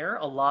everywhere.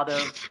 A lot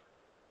of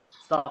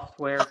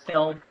software,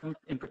 film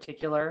in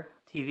particular,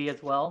 TV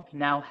as well,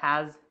 now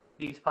has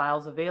these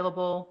files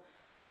available.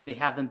 They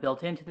have them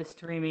built into the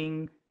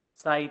streaming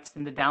sites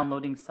and the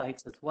downloading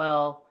sites as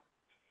well.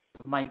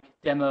 Mike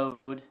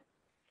demoed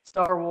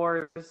Star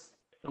Wars.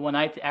 The one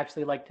I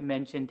actually like to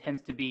mention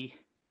tends to be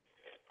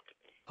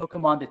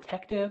Pokemon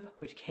Detective,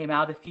 which came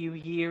out a few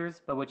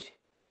years, but which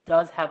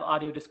does have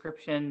audio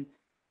description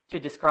to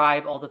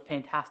describe all the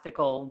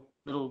fantastical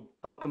little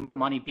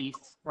Pokemon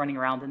beasts running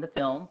around in the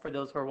film. For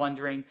those who are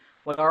wondering,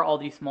 what are all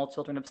these small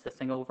children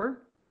obsessing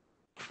over?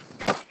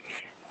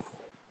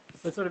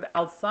 But sort of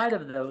outside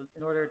of those,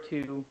 in order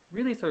to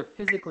really sort of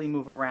physically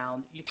move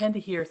around, you tend to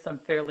hear some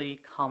fairly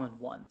common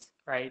ones,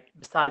 right?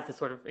 Besides the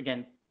sort of,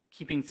 again,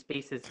 keeping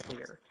spaces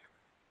clear.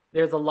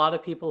 There's a lot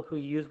of people who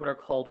use what are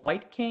called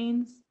white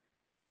canes.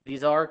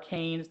 These are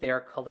canes, they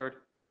are colored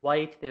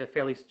white, they have a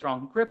fairly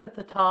strong grip at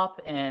the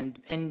top, and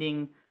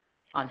depending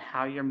on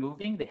how you're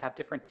moving, they have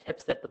different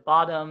tips at the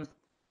bottom.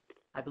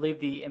 I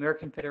believe the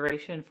American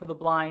Federation for the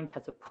Blind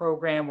has a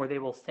program where they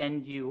will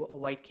send you a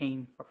white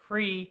cane for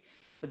free.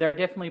 But there are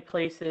definitely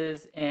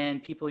places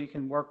and people you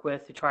can work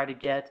with to try to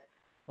get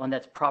one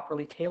that's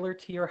properly tailored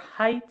to your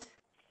height,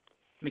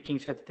 making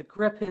sure that the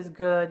grip is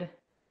good,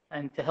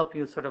 and to help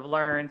you sort of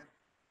learn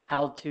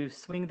how to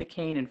swing the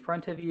cane in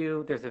front of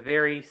you. There's a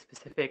very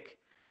specific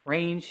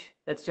range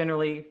that's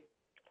generally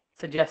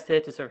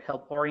suggested to sort of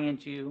help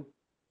orient you.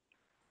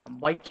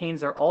 White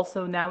canes are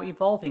also now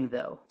evolving,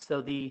 though.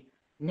 So the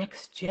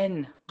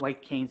next-gen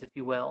white canes, if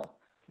you will,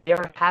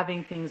 they're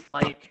having things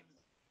like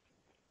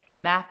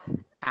map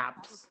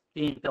apps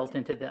being built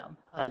into them,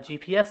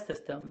 GPS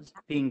systems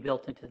being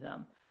built into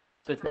them.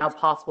 So it's now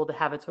possible to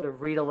have it sort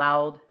of read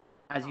aloud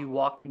as you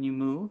walk and you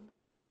move.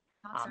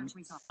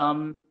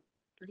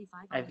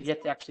 I've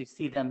yet to actually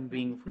see them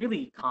being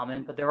really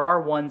common, but there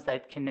are ones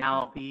that can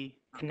now be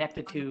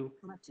connected to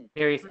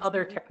various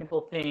other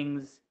technical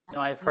things.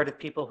 I've heard of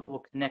people who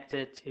will connect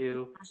it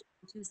to,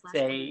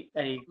 say,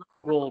 a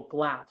Google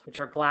Glass,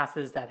 which are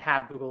glasses that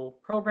have Google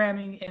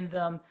programming in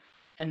them,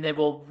 and they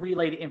will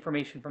relay the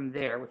information from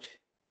there, which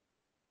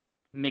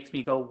makes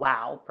me go,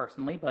 wow,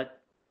 personally,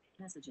 but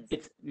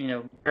it's,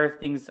 where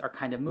things are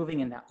kind of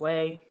moving in that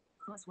way.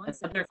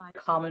 Another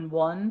common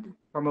one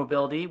for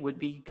mobility would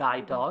be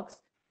guide dogs.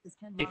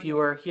 If you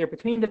were here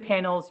between the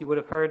panels, you would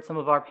have heard some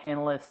of our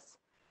panelists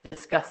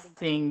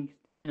discussing,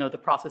 the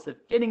process of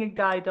getting a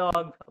guide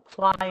dog,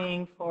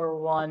 applying for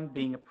one,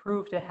 being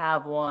approved to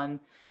have one,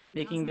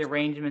 making the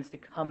arrangements to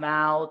come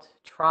out,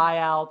 try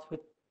out with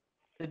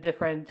the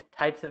different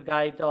types of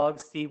guide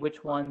dogs, see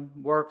which one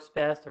works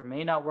best or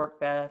may not work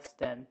best,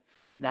 and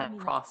that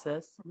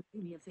process.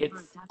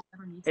 It's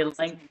a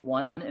lengthy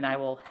one, and I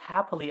will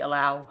happily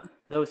allow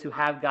those who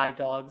have guide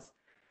dogs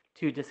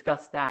to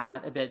discuss that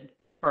a bit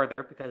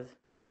further, because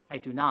I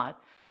do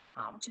not.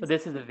 But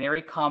this is a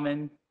very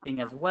common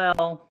thing as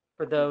well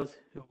for those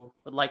who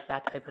would like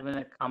that type of an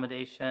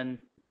accommodation.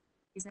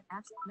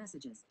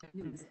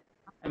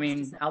 I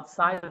mean,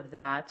 outside of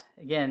that,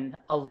 again,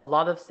 a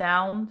lot of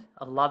sound,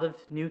 a lot of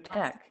new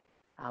tech.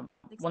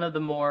 One of the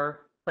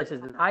more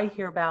places that I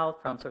hear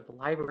about from sort of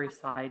the library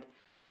side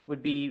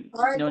would be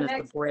known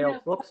as the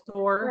Braille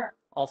Bookstore,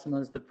 also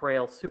known as the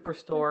Braille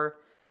Superstore.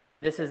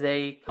 This is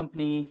a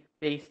company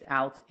based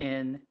out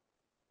in,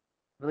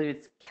 I believe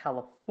it's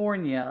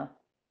California,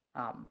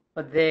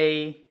 but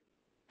they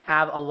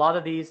have a lot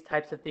of these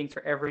types of things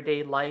for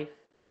everyday life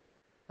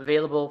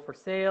available for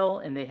sale,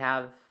 and they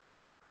have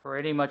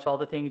pretty much all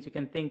the things you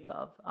can think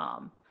of.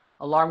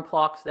 Alarm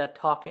clocks that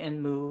talk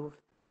and move,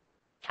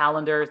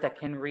 calendars that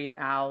can read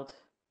out.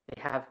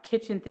 They have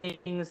kitchen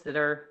things that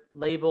are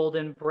labeled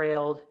and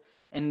brailled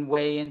and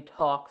weigh and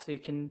talk, so you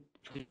can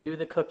do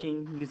the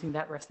cooking using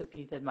that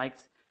recipe that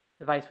Mike's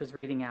device was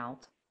reading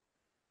out.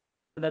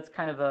 So that's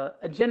kind of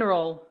a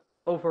general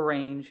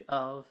overrange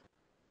of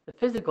the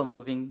physical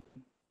moving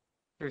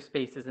through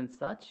spaces and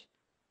such.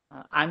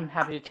 I'm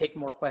happy to take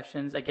more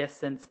questions. I guess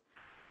since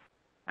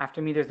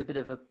after me there's a bit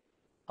of a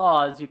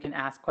pause, you can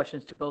ask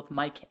questions to both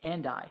Mike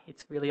and I.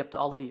 It's really up to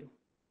all of you.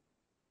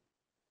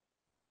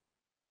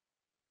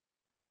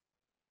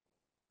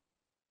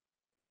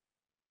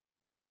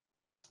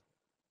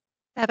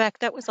 Babak,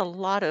 that was a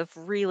lot of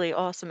really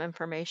awesome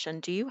information.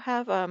 Do you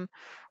have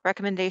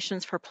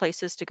recommendations for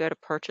places to go to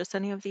purchase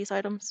any of these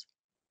items?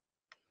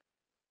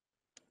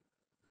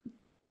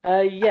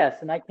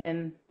 Yes, and I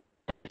can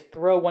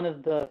throw one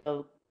of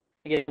the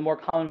again, more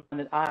common one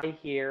that I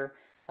hear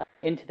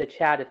into the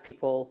chat if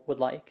people would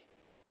like.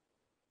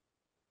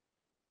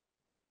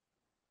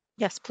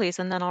 Yes, please,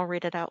 and then I'll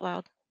read it out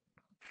loud.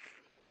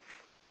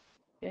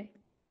 Okay.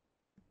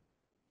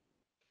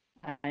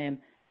 I am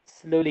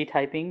slowly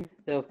typing,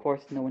 though of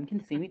course no one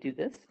can see me do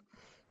this.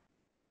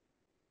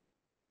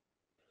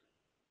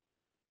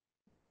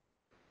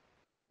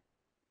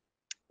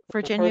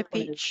 Virginia first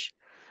one is Beach,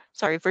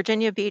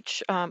 Virginia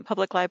Beach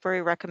Public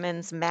Library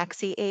recommends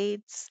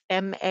MaxiAids,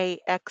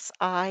 MaxiAids,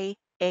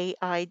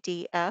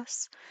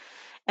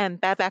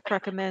 and Babak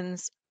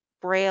recommends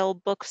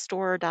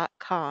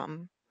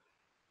braillebookstore.com.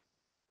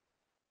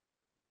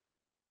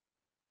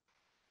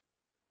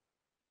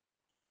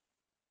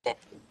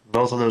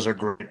 Both of those are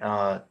great.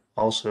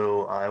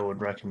 Also, I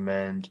would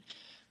recommend,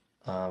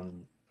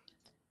 depending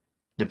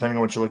on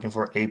what you're looking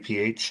for,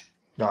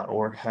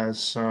 aph.org has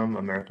some,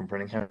 American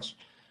Printing House,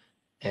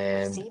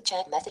 and Receive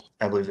chat message.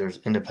 I believe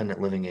there's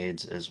Independent Living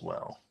Aids as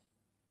well.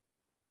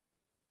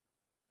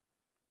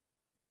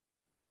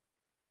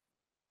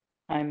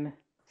 I'm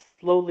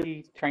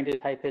slowly trying to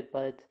type it,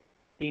 but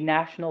the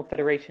National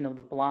Federation of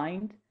the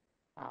Blind,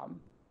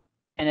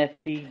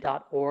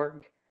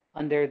 nfb.org,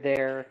 under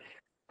their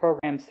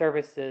program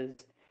services,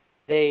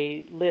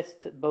 they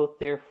list both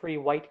their free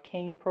white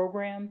cane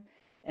program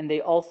and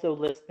they also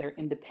list their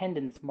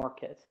independence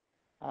market.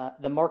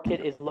 The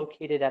market is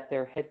located at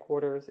their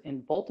headquarters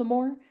in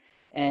Baltimore,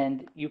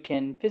 and you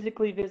can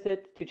physically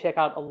visit to check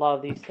out a lot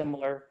of these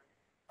similar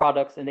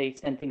products, and they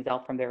send things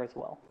out from there as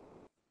well.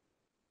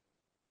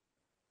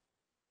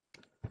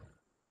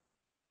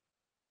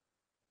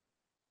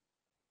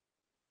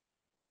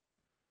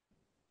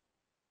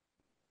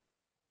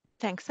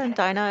 Thanks. And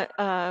Dinah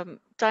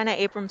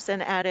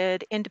Abramson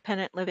added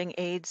Independent Living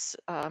Aids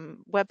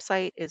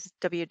website is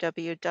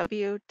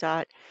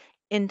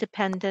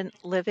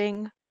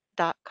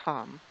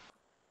www.independentliving.com.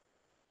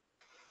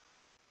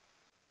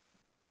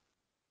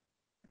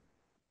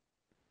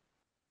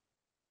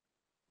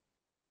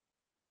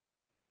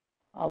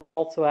 I'll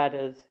also add,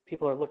 as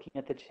people are looking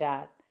at the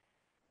chat,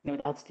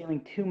 without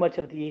stealing too much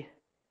of the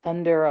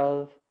thunder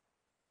of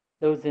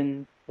those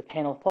in the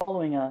panel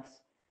following us,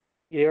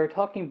 your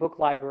talking book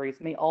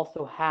libraries may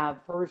also have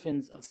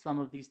versions of some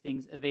of these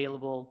things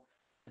available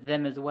to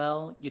them as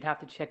well. You'd have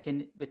to check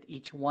in with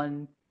each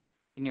one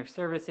in your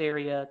service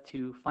area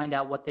to find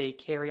out what they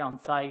carry on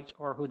site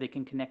or who they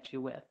can connect you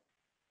with.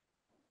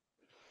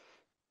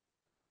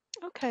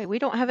 Okay, we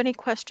don't have any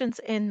questions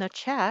in the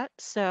chat,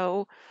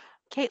 so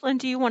Caitlin,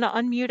 do you want to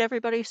unmute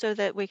everybody so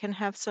that we can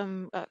have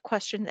some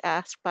questions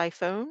asked by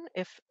phone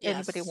if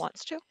anybody Yes.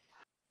 wants to?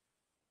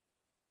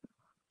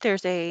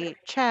 There's a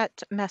chat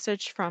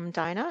message from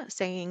Dinah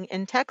saying,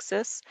 in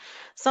Texas,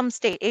 some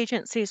state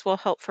agencies will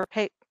help for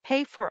pay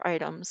for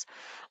items,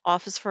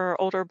 Office for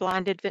Older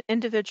Blind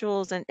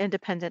Individuals and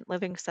Independent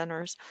Living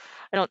Centers.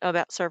 I don't know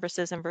about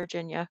services in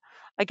Virginia.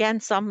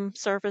 Again, some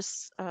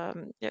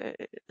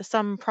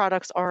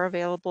products are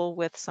available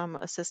with some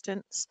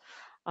assistance.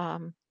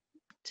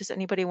 Does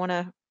anybody want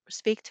to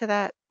speak to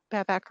that,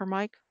 Babak or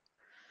Mike?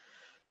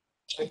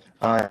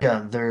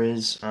 Yeah, there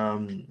is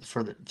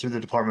through the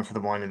Department for the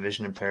Blind and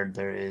Vision Impaired,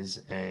 there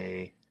is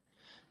a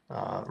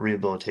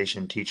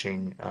rehabilitation,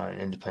 teaching,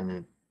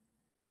 independent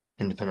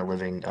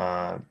living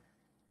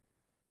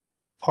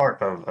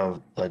part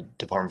of the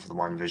Department for the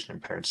Blind and Vision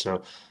Impaired.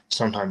 So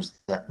sometimes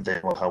that they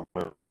will help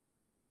with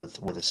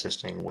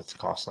assisting with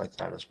costs like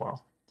that as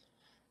well.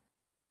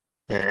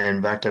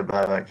 And back to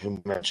Babak, who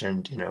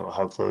mentioned,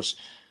 how close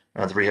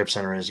the rehab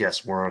center is.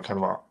 Yes, we're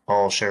kind of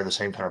all share the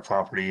same kind of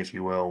property, if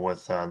you will,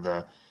 with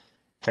the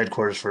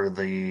headquarters for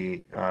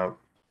the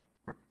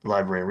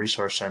Library and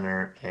Resource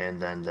Center,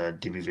 and then the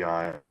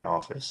DBVI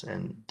office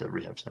and the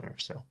rehab center.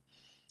 So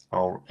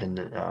all in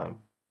the,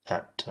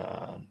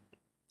 on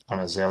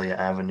Azalea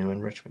Avenue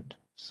in Richmond.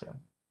 So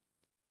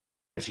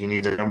if you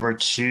need a number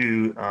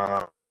to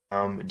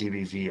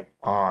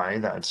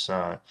DBVI, that's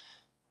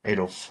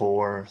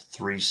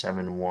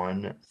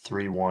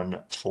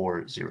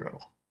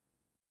 804-371-3140.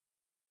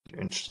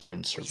 Interested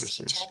in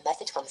services. Chat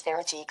message from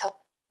Sarah G.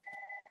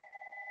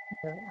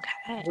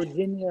 Okay.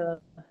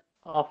 Virginia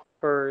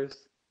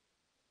offers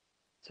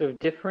sort of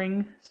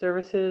differing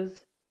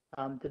services.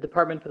 The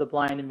Department for the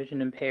Blind and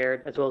Vision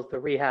Impaired, as well as the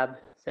Rehab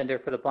Center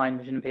for the Blind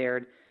and Vision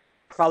Impaired,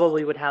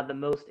 probably would have the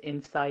most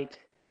insight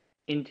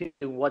into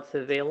what's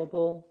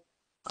available.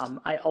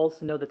 I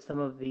also know that some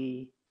of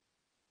the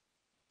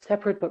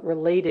separate but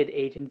related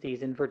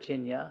agencies in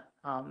Virginia,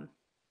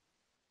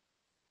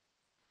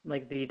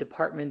 like the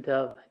Department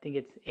of, I think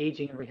it's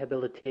Aging and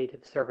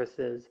Rehabilitative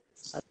Services,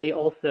 they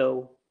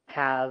also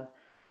have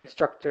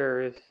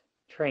instructors,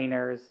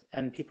 trainers,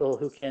 and people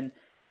who can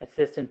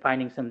assist in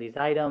finding some of these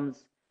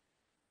items.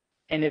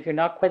 And if you're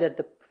not quite at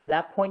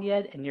that point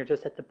yet, and you're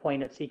just at the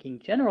point of seeking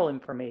general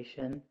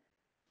information,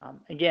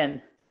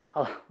 again,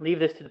 I'll leave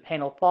this to the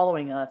panel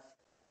following us,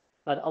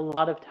 but a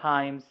lot of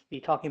times the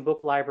talking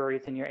book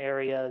libraries in your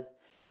area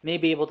may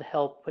be able to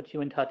help put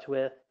you in touch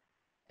with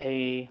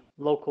a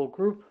local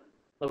group,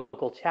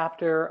 local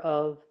chapter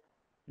of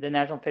the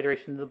National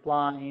Federation of the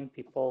Blind,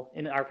 people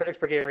in our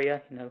Fredericksburg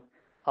area,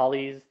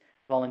 Hollies,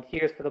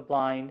 Volunteers for the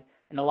Blind,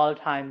 and a lot of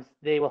times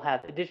they will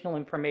have additional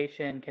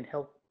information, can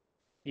help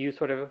you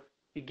sort of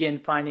begin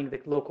finding the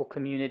local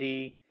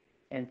community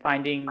and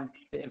finding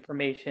the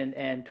information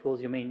and tools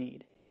you may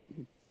need.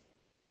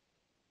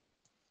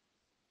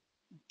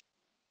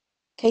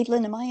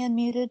 Caitlin, am I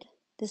unmuted?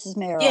 This is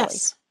Mary.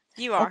 Yes,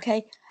 you are.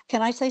 Okay.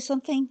 Can I say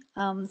something?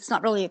 It's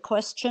not really a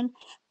question.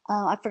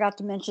 I forgot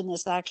to mention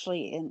this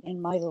actually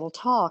in my little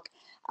talk.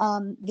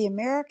 The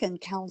American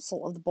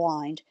Council of the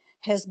Blind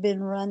has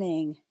been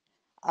running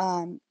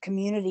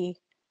community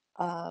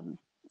um,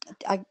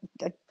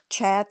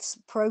 chats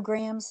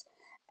programs,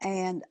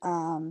 and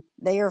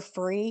they are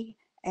free.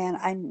 And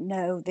I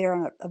know they're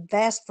on a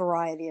vast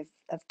variety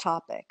of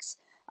topics.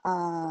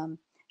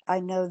 I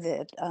know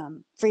that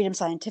Freedom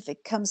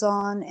Scientific comes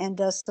on and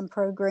does some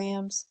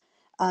programs.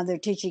 They're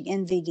teaching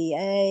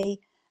NVDA.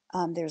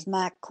 There's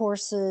Mac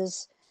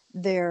courses.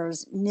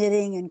 There's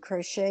knitting and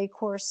crochet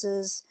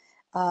courses.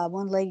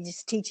 One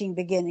lady's teaching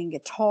beginning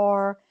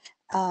guitar.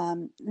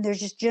 There's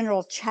just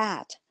general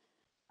chat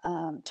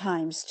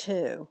times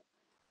too.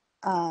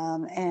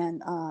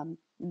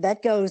 That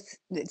goes,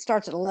 it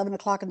starts at 11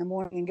 o'clock in the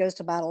morning and goes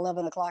to about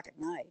 11 o'clock at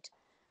night.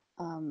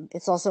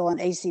 It's also on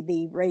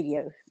ACB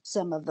radio.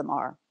 Some of them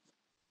are.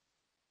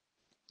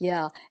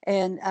 Yeah,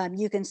 and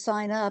you can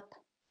sign up,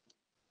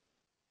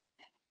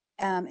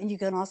 and you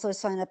can also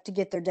sign up to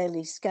get their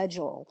daily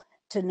schedule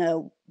to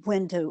know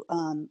when to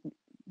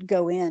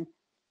go in.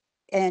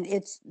 And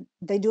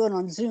they do it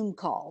on Zoom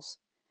calls.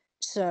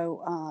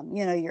 So,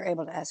 you know, you're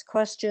able to ask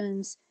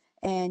questions,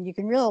 and you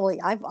can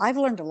really, I've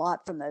learned a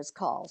lot from those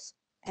calls,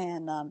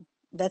 and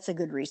that's a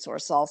good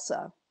resource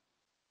also.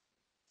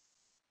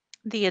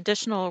 The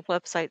additional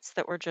websites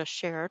that were just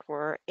shared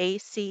were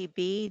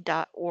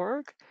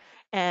acb.org,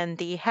 and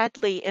the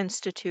Hadley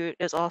Institute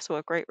is also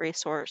a great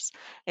resource.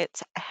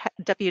 It's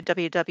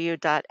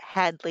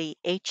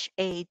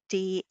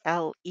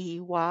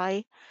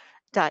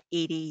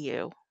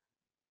www.hadley.edu.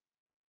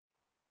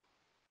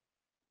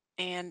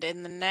 And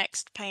in the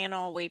next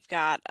panel, we've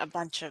got a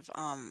bunch of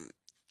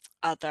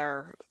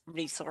other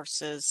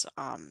resources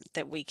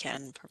that we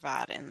can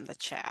provide in the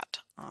chat.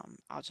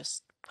 I'll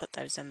just put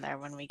those in there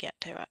when we get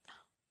to it.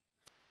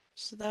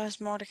 So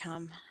there's more to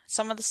come.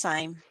 Some of the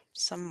same,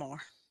 some more.